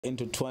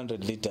into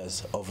 200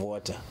 liters of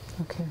water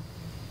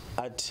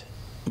at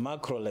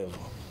macro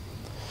level.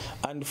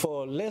 And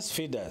for less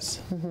feeders,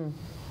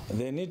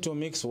 they need to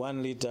mix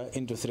 1 liter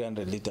into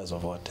 300 liters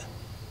of water.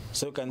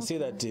 So you can see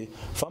that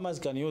farmers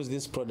can use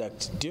this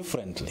product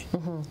differently,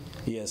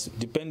 yes,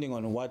 depending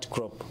on what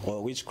crop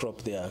or which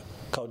crop they are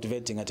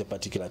cultivating at a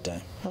particular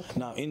time.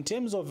 Now, in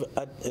terms of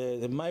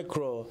the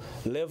micro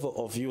level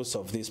of use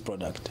of this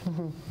product,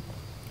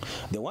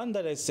 the one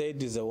that I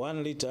said is a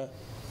 1 liter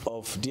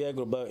of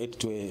Diagro Bio 8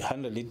 to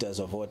 100 liters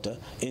of water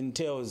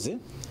entails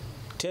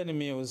 10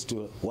 mils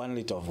to 1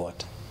 liter of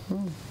water.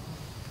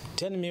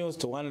 10 mils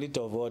to 1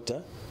 liter of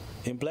water,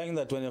 implying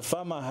that when a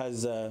farmer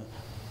has a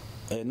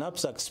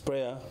knapsack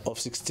sprayer of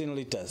 16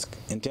 liters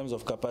in terms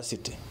of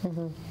capacity,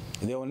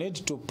 they will need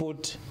to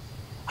put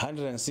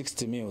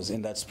 160 mils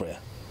in that sprayer.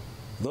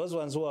 Those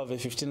ones who have a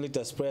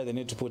 15-liter sprayer, they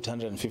need to put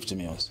 150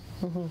 mils.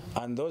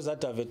 And those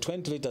that have a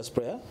 20-liter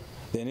sprayer,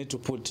 they need to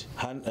put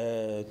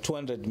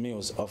 200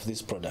 mils of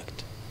this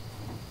product.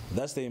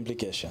 That's the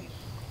implication.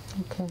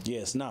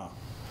 Yes, now,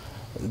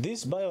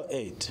 this Bio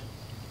 8,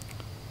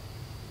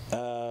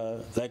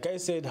 like I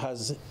said,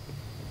 has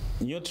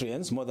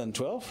nutrients, more than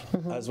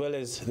 12, as well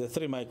as the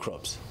 3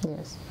 microbes.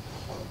 Yes.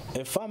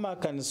 A farmer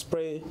can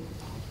spray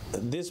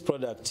this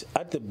product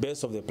at the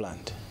base of the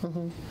plant.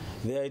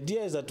 The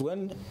idea is that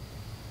when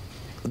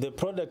the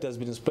product has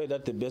been sprayed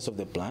at the base of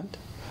the plant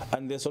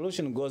and the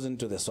solution goes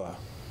into the soil,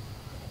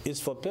 it's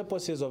for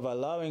purposes of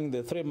allowing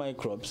the 3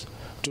 microbes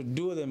to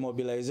do the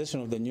mobilization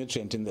of the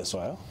nutrient in the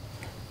soil,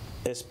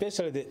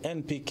 especially the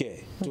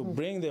NPK, to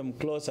bring them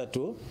closer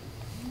to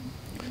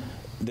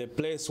the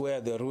place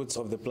where the roots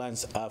of the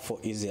plants are for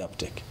easy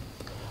uptake.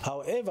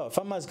 However,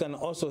 farmers can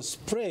also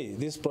spray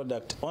this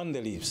product on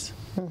the leaves.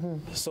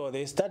 So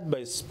they start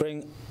by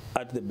spraying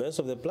at the base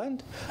of the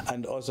plant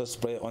and also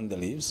spray on the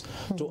leaves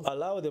to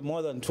allow the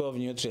more than 12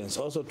 nutrients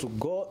also to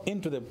go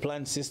into the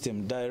plant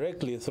system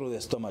directly through the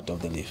stomata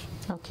of the leaf.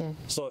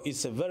 So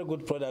it's a very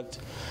good product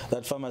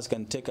that farmers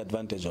can take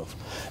advantage of.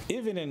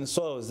 Even in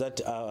soils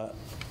that are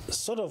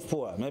sort of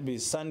poor, maybe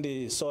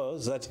sandy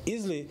soils that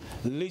easily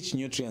leach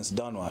nutrients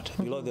downward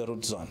below the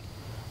root zone.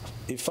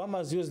 If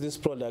farmers use this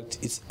product,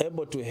 it's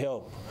able to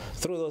help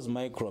through those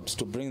microbes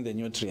to bring the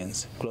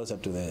nutrients closer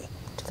to the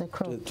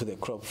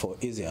crop for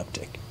easy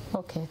uptake.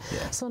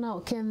 So now,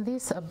 can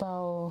this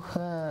Diagro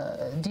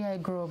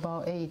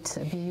Bio 8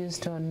 be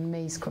used on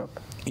maize crop?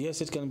 Yes,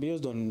 it can be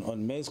used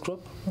on maize crop,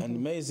 and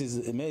maize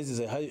is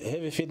a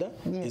heavy feeder.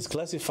 It's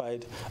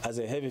classified as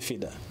a heavy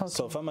feeder.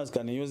 So farmers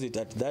can use it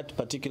at that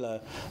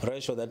particular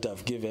ratio that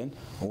I've given,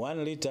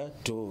 1 liter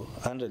to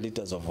 100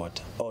 liters of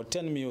water, or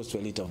 10 mils to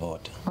a liter of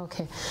water.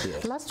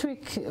 Yes. Last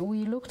week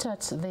we looked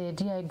at the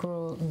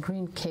Diagro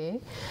Green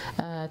K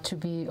to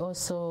be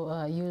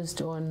also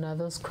used on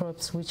those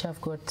crops which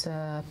have got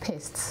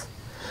pests.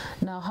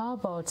 Now, how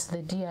about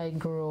the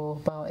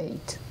Diagro Bio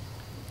 8?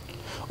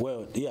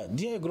 Well, yeah,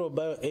 Diagro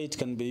Bio 8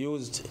 can be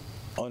used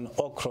on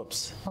all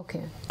crops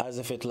as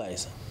a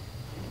fertilizer.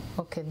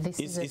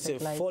 It's a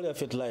foliar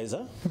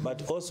fertilizer,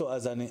 but also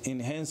as an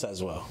enhancer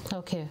as well.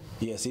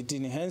 Yes, it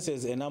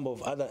enhances a number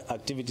of other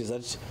activities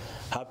that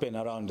happen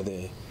around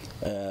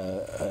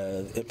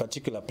a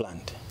particular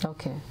plant.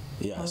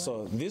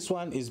 So this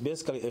one is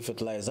basically a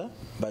fertilizer,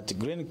 but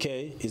Green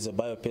K is a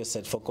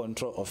biopesticide for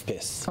control of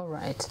pests.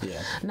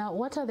 Now,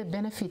 what are the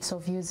benefits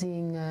of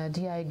using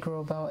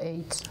Diagro Bio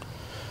 8?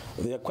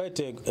 There are quite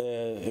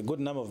a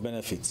good number of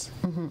benefits.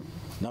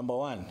 Number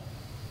one,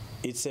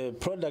 it's a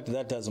product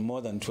that has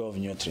more than 12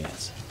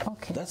 nutrients.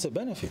 That's a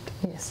benefit.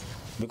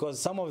 Because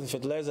some of the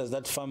fertilizers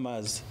that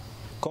farmers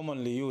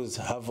commonly use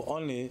have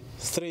only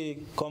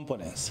 3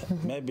 components,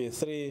 maybe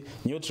 3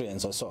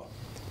 nutrients or so.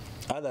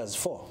 Others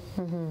 4.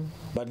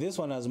 But this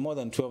one has more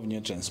than 12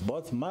 nutrients,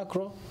 both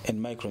macro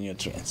and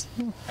micronutrients.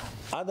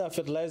 Other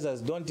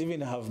fertilizers don't even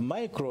have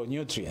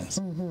micronutrients.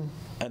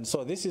 And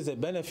so this is a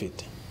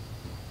benefit.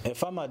 A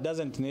farmer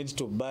doesn't need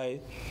to buy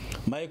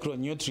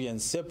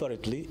micronutrients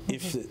separately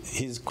if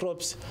his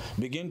crops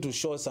begin to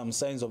show some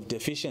signs of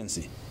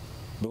deficiency,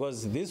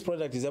 because this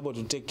product is able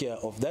to take care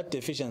of that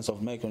deficiency of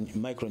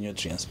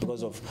micronutrients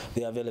because of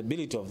the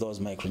availability of those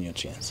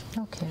micronutrients.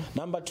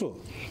 Number 2,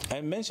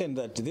 I mentioned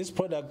that this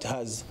product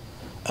has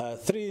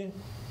 3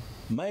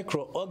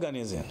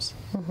 microorganisms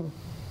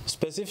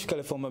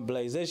specifically for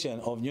mobilization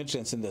of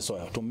nutrients in the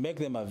soil to make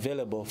them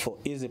available for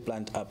easy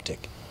plant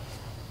uptake.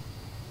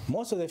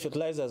 Most of the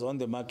fertilizers on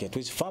the market,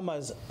 which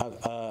farmers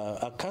are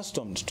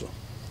accustomed to,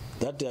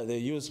 that they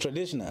use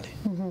traditionally,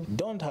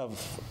 don't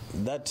have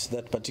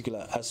that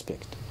particular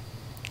aspect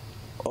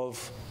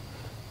of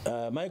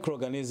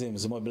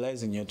microorganisms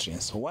mobilizing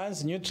nutrients.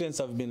 Once nutrients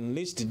have been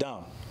leached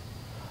down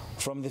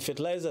from the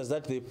fertilizers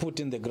that they put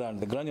in the ground,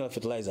 the granular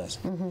fertilizers,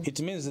 it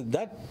means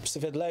that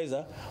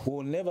fertilizer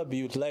will never be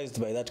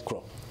utilized by that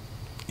crop.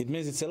 It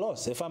means it's a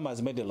loss. A farmer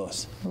has made a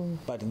loss.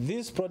 But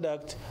this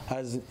product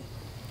has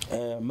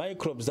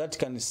microbes that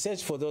can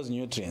search for those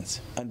nutrients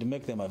and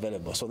make them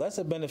available. So that's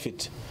a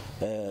benefit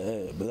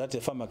that a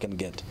farmer can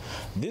get.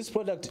 This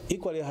product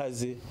equally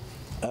has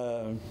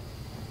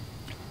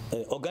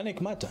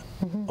organic matter.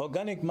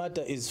 Organic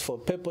matter is for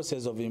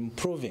purposes of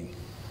improving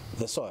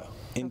the soil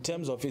in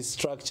terms of its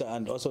structure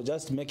and also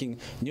just making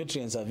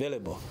nutrients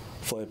available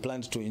for a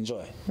plant to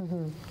enjoy.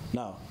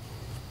 Now,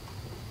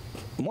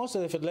 most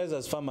of the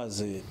fertilizers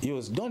farmers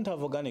use don't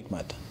have organic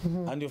matter.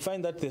 And you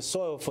find that the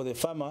soil for the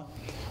farmer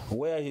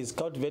where he's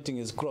cultivating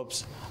his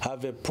crops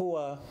have a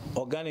poor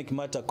organic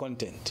matter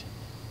content.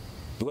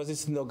 Because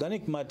it's in the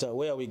organic matter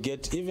where we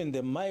get even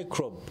the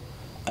microbe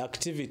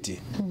activity,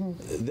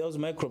 those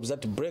microbes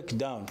that break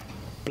down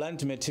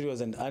plant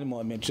materials and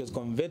animal materials,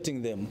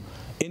 converting them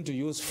into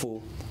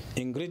useful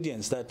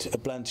ingredients that a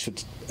plant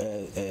should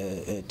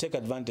take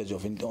advantage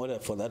of in order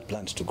for that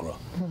plant to grow.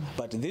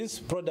 But this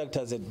product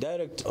has a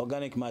direct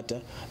organic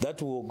matter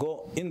that will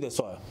go in the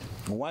soil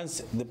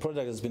once the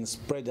product has been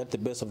sprayed at the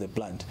base of the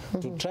plant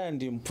to try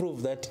and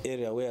improve that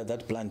area where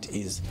that plant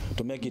is,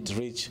 to make it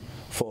rich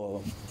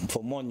for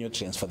more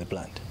nutrients for the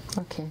plant.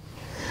 Okay.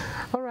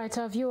 All right,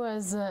 our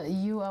viewers,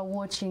 you are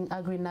watching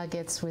Agri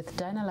Nuggets with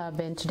Dynalab,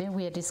 and today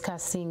we are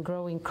discussing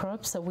growing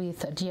crops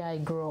with DI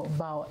Grow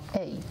Bao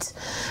 8.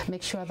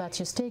 Make sure that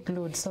you stay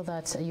glued so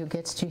that you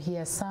get to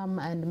hear some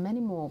and many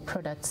more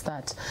products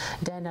that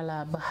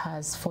Dynalab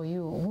has for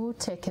you. We'll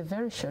take a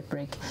very short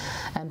break,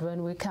 and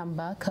when we come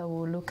back,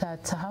 we'll look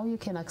at how you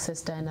can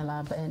access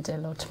Dynalab and a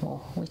lot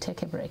more. We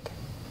take a break.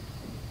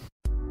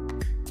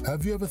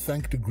 Have you ever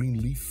thanked a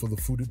green leaf for the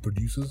food it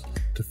produces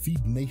to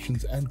feed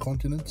nations and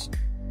continents?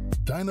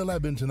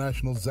 Dynalab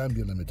International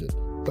Zambia Limited,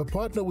 a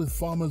partner with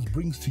farmers,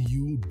 brings to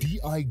you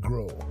DI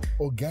Grow,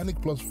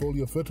 organic plus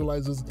foliar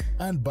fertilizers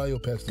and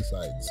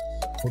biopesticides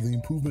for the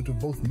improvement of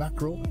both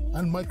macro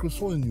and micro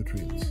soil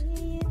nutrients,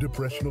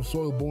 depression of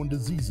soil-borne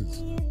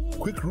diseases,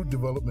 quick root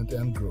development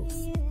and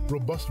growth,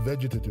 robust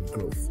vegetative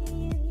growth,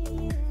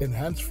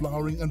 enhanced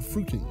flowering and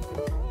fruiting,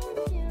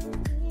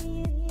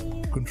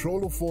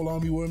 control of fall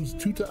armyworms,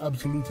 tuta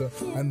absoluta,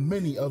 and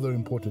many other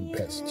important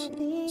pests.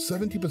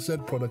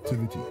 70%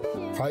 productivity,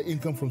 high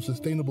income from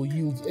sustainable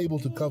yields able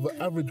to cover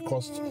average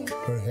costs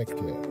per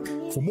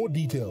hectare. For more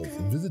details,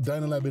 visit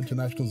Dynalab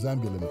International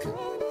Zambia Limited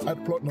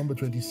at plot number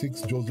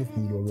 26 Joseph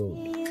Mwilwa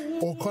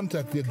Road, or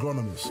contact the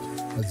agronomist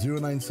at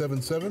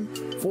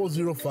 0977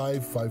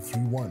 405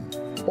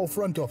 531 or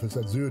front office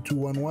at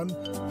 0211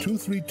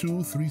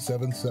 232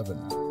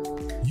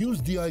 377.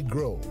 Use DI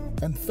Grow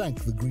and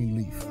thank the green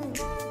leaf.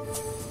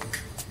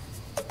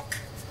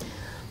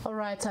 All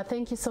right,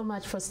 thank you so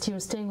much for still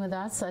staying with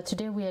us.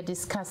 Today we are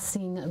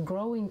discussing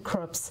growing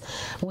crops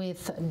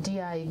with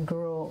DI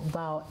Grow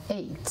Bao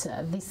 8.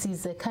 This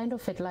is a kind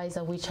of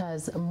fertilizer which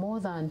has more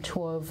than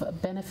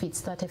 12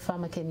 benefits that a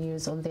farmer can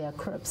use on their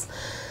crops.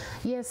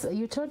 Yes,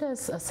 you told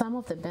us some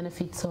of the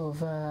benefits of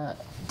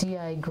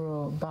DI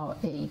Grow Bao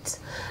 8.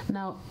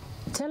 Now,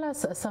 tell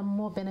us some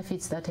more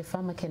benefits that a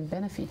farmer can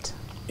benefit.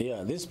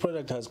 Yeah, this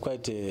product has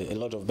quite a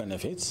lot of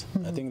benefits.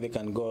 I think they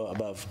can go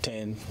above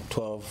 10,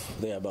 12,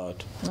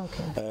 thereabout.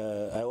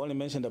 Okay. I only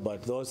mentioned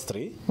about those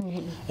three.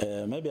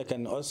 Maybe I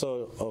can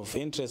also, of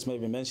interest,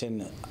 maybe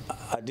mention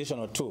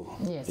additional two.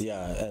 Yes.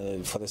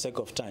 Yeah, for the sake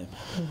of time.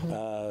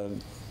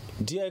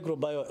 DI Grow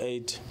Bio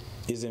 8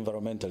 is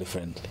environmentally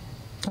friendly.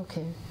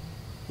 Okay.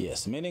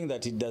 Yes, meaning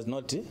that it does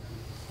not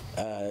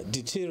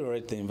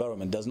deteriorate the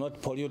environment, does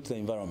not pollute the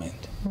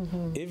environment.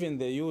 Even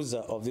the user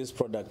of this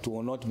product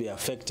will not be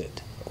affected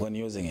when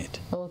using it.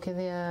 Okay,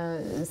 there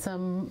are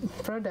some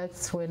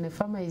products when a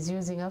farmer is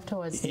using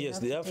afterwards. Yes,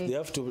 they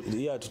have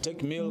to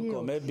take milk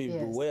or maybe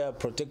wear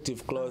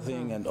protective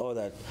clothing and all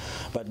that.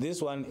 But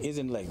this one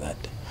isn't like that.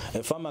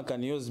 A farmer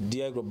can use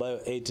DI Grow Bio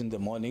 8 in the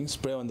morning,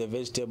 spray on the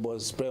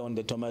vegetables, spray on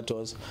the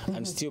tomatoes,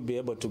 and still be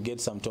able to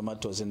get some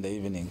tomatoes in the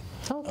evening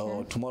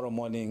or tomorrow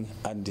morning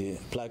and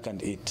pluck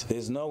and eat.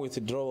 There's no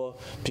withdrawal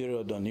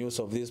period on use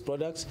of these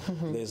products.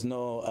 There's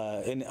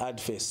no any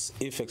adverse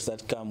effects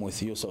that come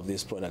with use of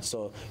this product.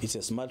 So it's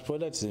a smart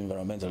product, it's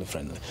environmentally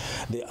friendly.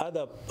 The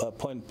other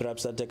point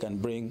perhaps that I can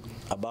bring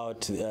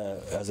about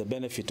as a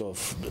benefit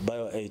of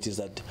Bio 8 is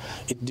that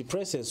it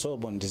depresses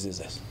soil-borne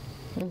diseases.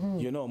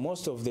 You know,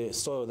 most of the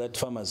soil that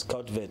farmers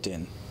cultivate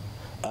in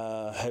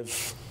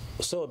have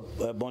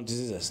soil-borne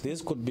diseases.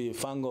 These could be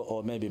fungal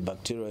or maybe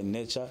bacterial in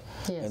nature,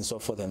 and so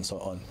forth and so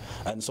on.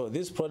 And so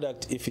this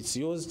product, if it's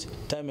used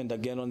time and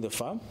again on the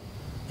farm,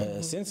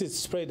 since it's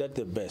sprayed at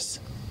the base,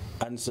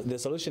 and so the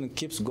solution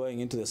keeps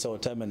going into the soil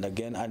time and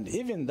again, and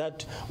even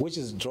that which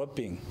is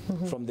dropping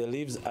from the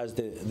leaves as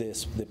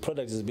the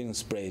product is being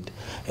sprayed,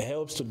 it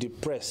helps to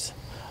depress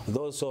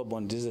those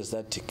soil-borne diseases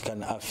that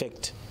can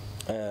affect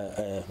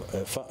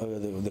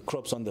the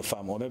crops on the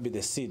farm, or maybe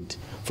the seed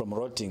from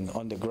rotting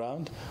on the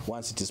ground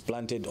once it is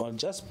planted, or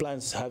just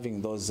plants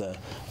having those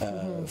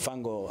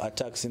fungal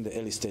attacks in the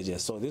early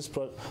stages. So this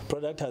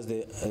product has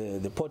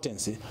the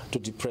potency to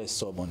depress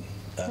soil-borne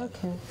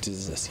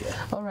diseases. Yeah.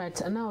 All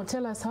right. Now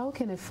tell us, how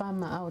can a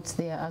farmer out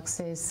there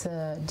access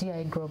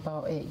DI Grow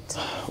Bio 8?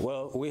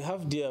 Well, we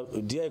have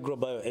DI Grow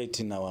Bio 8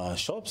 in our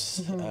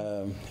shops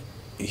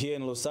here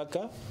in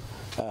Lusaka.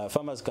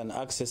 Farmers can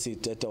access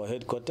it at our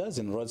headquarters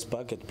in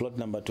Rhodespark at plot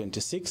number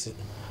 26,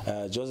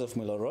 Joseph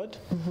Mwilwa Road.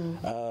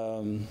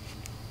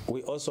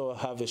 we also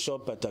have a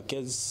shop at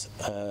Arcades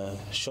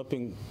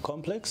shopping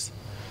complex.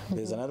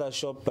 There's another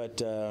shop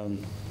at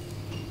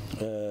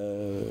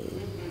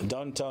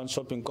downtown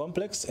shopping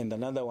complex, and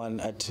another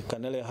one at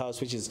Kanele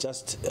House, which is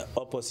just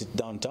opposite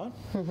downtown.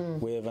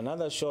 We have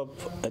another shop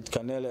at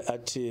Kanele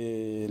at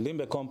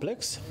Limbe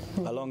complex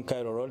along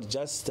Cairo Road,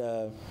 just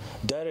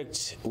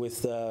direct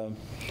with the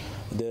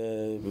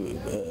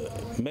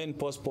main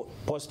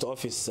post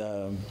office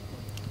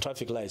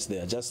traffic lights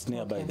there, just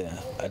nearby there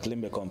at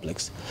Limbe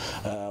complex.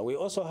 We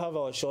also have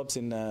our shops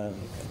in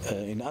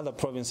other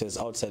provinces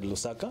outside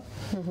Lusaka.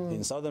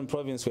 In Southern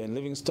Province, we're in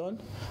Livingstone.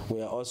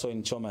 We are also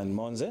in Choma and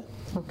Monze.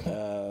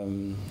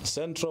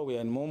 Central, we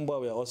are in Mwilwa.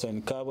 We are also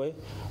in Kabwe.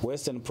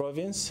 Western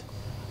Province,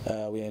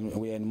 we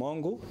are in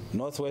Mongu.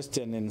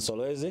 Northwestern in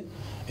Solwezi.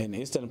 In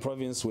Eastern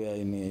Province, we are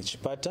in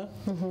Chipata.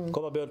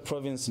 Copperbelt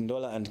Province,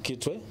 Ndola and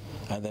Kitwe.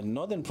 And then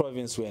Northern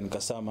Province, we are in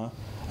Kasama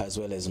as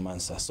well as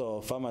Mansa.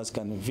 So farmers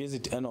can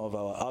visit any of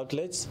our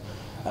outlets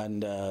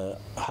and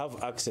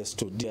have access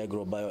to DI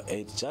Grow Bio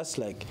 8, just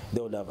like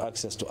they would have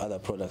access to other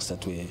products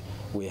that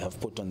we have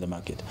put on the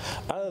market.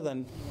 Other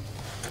than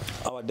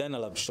our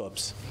Dynalab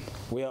shops,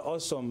 we are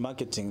also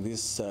marketing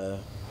this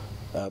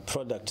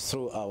product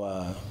through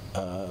our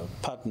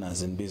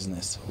partners in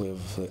business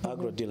with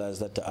agro dealers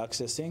that are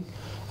accessing,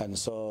 and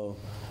so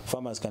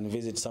farmers can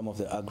visit some of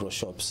the agro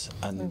shops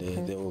and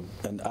they will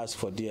ask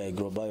for DI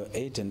Grow Bio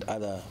 8 and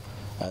other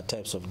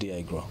types of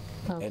DI Grow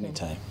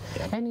anytime.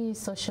 Any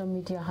social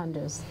media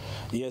handles?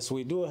 Yes,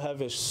 we do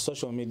have a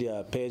social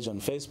media page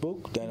on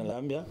Facebook,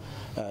 Dynalab.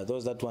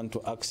 Those that want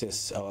to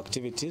access our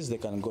activities, they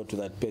can go to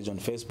that page on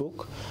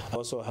Facebook. I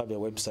also have a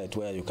website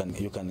where you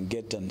can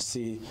get and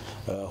see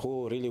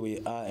who really we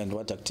are and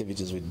what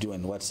activities we do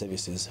and what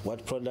services,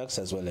 what products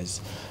as well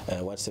as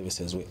what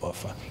services we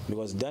offer.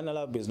 Because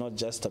Dynalab is not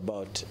just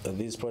about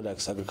these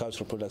products,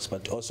 agricultural products,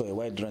 but also a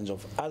wide range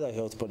of other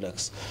health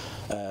products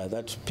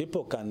that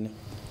people can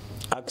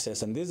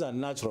access, and these are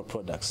natural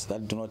products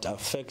that do not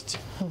affect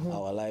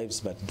our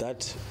lives, but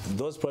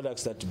those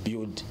products that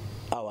build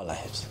our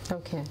lives.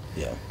 Okay.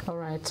 Yeah. All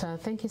right.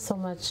 Thank you so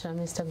much,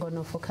 Mr.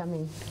 Gono, for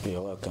coming.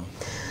 You're welcome.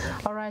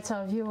 All right,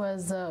 our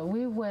viewers,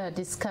 we were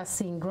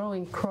discussing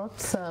growing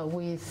crops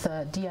with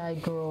DI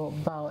Grow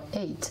Bio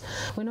 8.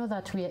 We know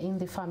that we are in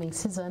the farming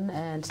season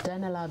and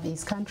Dynalab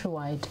is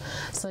countrywide,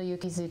 so you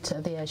visit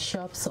their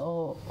shops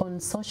or on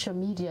social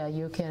media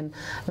you can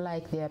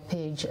like their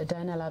page,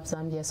 Dynalab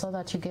Zambia, so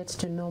that you get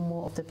to know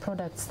more of the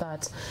products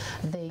that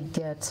they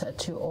get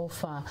to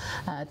offer.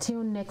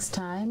 Till next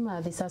time,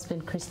 this has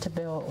been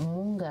Christabel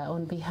Munga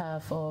on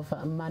behalf of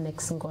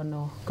Manex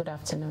Ngono. Good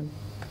afternoon.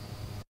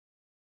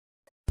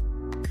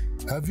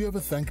 Have you ever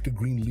thanked a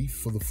green leaf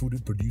for the food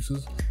it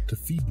produces to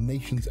feed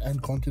nations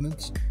and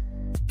continents?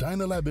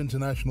 Dynalab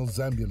International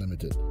Zambia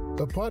Limited,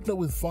 a partner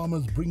with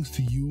farmers, brings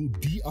to you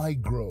DI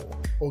Grow,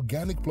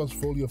 organic plus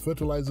foliar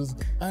fertilizers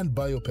and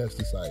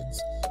biopesticides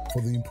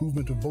for the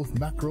improvement of both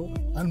macro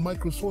and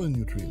micro soil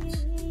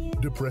nutrients,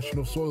 depression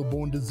of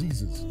soil-borne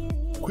diseases,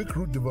 quick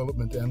root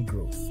development and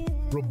growth,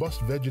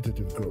 robust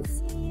vegetative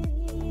growth,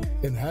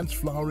 enhanced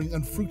flowering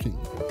and fruiting,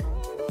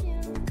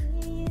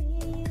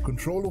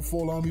 control of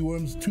fall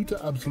armyworms, tuta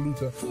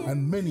absoluta,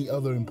 and many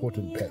other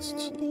important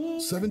pests.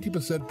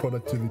 70%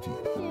 productivity,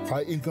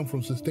 high income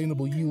from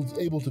sustainable yields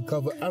able to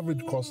cover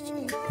average costs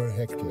per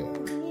hectare.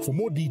 For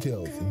more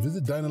details,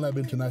 visit Dynalab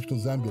International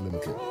Zambia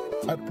Limited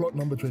at plot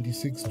number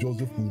 26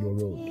 Joseph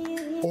Mwilwa Road,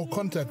 or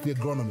contact the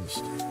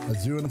agronomist at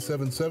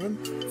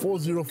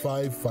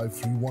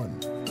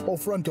 077-405-531 or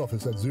front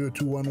office at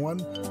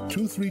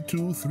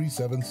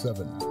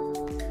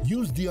 0211-232-377.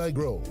 Use DI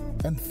Grow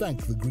and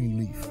thank the green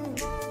leaf.